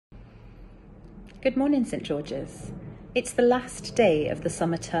Good morning, St George's. It's the last day of the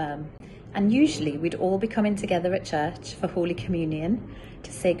summer term, and usually we'd all be coming together at church for Holy Communion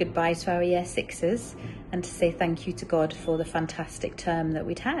to say goodbye to our Year Sixes and to say thank you to God for the fantastic term that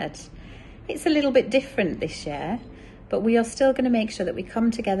we'd had. It's a little bit different this year, but we are still going to make sure that we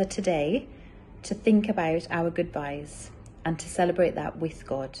come together today to think about our goodbyes and to celebrate that with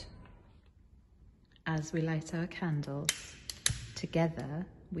God. As we light our candles, together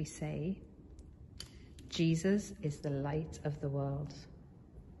we say, Jesus is the light of the world.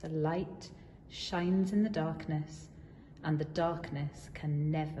 The light shines in the darkness, and the darkness can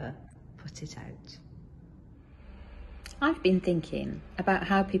never put it out. I've been thinking about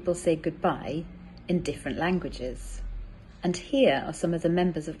how people say goodbye in different languages. And here are some of the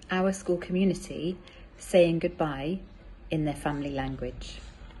members of our school community saying goodbye in their family language.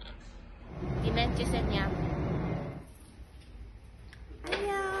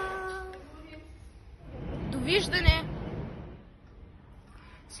 Довиждане.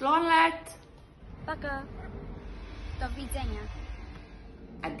 Слон лет. Пока. До видения.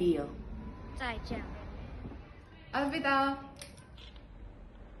 Addio. 再见. Alvida.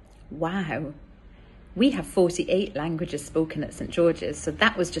 Wow, we have 48 languages spoken at St George's, so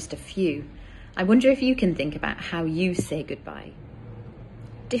that was just a few. I wonder if you can think about how you say goodbye.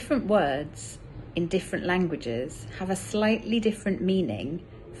 Different words in different languages have a slightly different meaning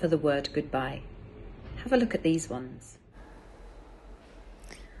for the word goodbye. Have a look at these ones.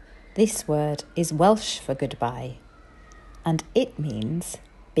 This word is Welsh for goodbye, and it means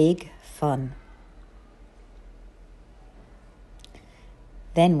big fun.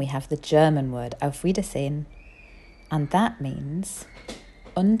 Then we have the German word Auf Wiedersehen, and that means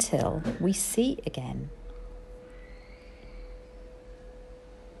until we see again.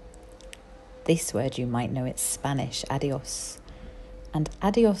 This word you might know, it's Spanish, adios, and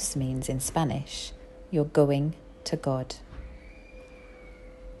adios means in Spanish, you're going to God.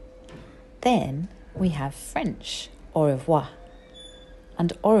 Then we have French, au revoir,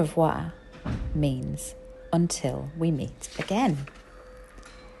 and au revoir means until we meet again.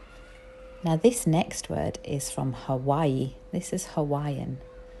 Now this next word is from Hawaii. This is Hawaiian,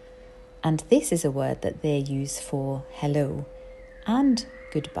 and this is a word that they use for hello and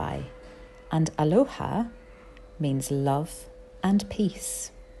goodbye, and aloha means love and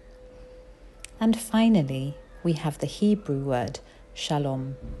peace. And finally, we have the Hebrew word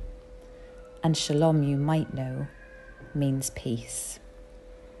shalom. And shalom, you might know, means peace.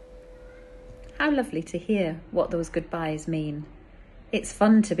 How lovely to hear what those goodbyes mean. It's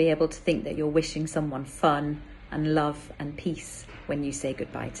fun to be able to think that you're wishing someone fun and love and peace when you say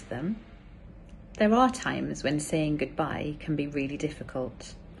goodbye to them. There are times when saying goodbye can be really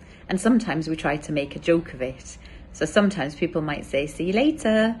difficult. And sometimes we try to make a joke of it. So sometimes people might say, see you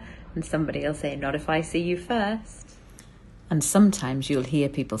later. And somebody will say, not if I see you first. And sometimes you'll hear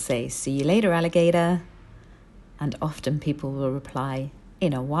people say, see you later, alligator. And often people will reply,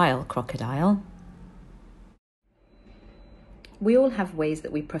 in a while, crocodile. We all have ways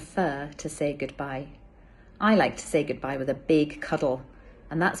that we prefer to say goodbye. I like to say goodbye with a big cuddle.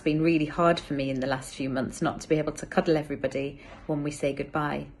 And that's been really hard for me in the last few months, not to be able to cuddle everybody when we say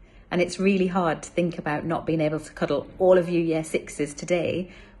goodbye. And it's really hard to think about not being able to cuddle all of you Year Sixes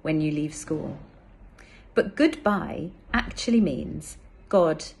today when you leave school. But goodbye actually means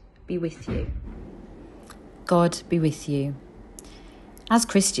God be with you. God be with you. As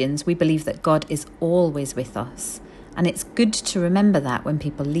Christians, we believe that God is always with us, and it's good to remember that when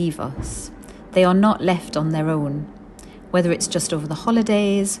people leave us. They are not left on their own. Whether it's just over the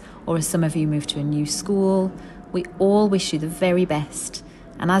holidays or as some of you move to a new school, we all wish you the very best.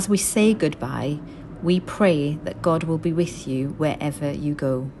 And as we say goodbye, we pray that God will be with you wherever you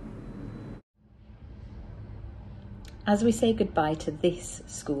go. As we say goodbye to this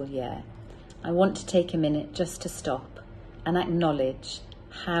school year, I want to take a minute just to stop and acknowledge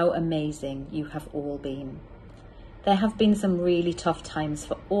how amazing you have all been. There have been some really tough times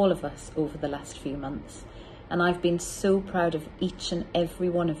for all of us over the last few months, and I've been so proud of each and every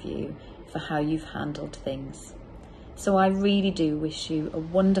one of you for how you've handled things. So I really do wish you a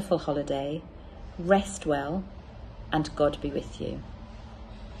wonderful holiday, rest well, and God be with you.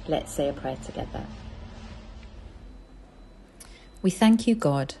 Let's say a prayer together. We thank you,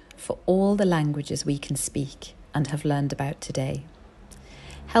 God, for all the languages we can speak and have learned about today.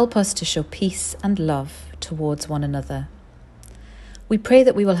 Help us to show peace and love towards one another. We pray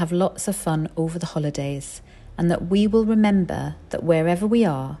that we will have lots of fun over the holidays and that we will remember that wherever we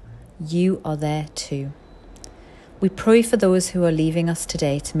are, you are there too. We pray for those who are leaving us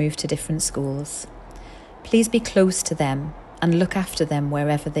today to move to different schools. Please be close to them and look after them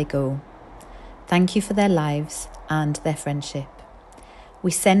wherever they go. Thank you for their lives and their friendship.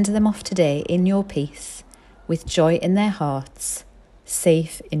 We send them off today in your peace, with joy in their hearts,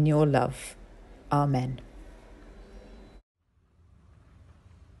 safe in your love. Amen.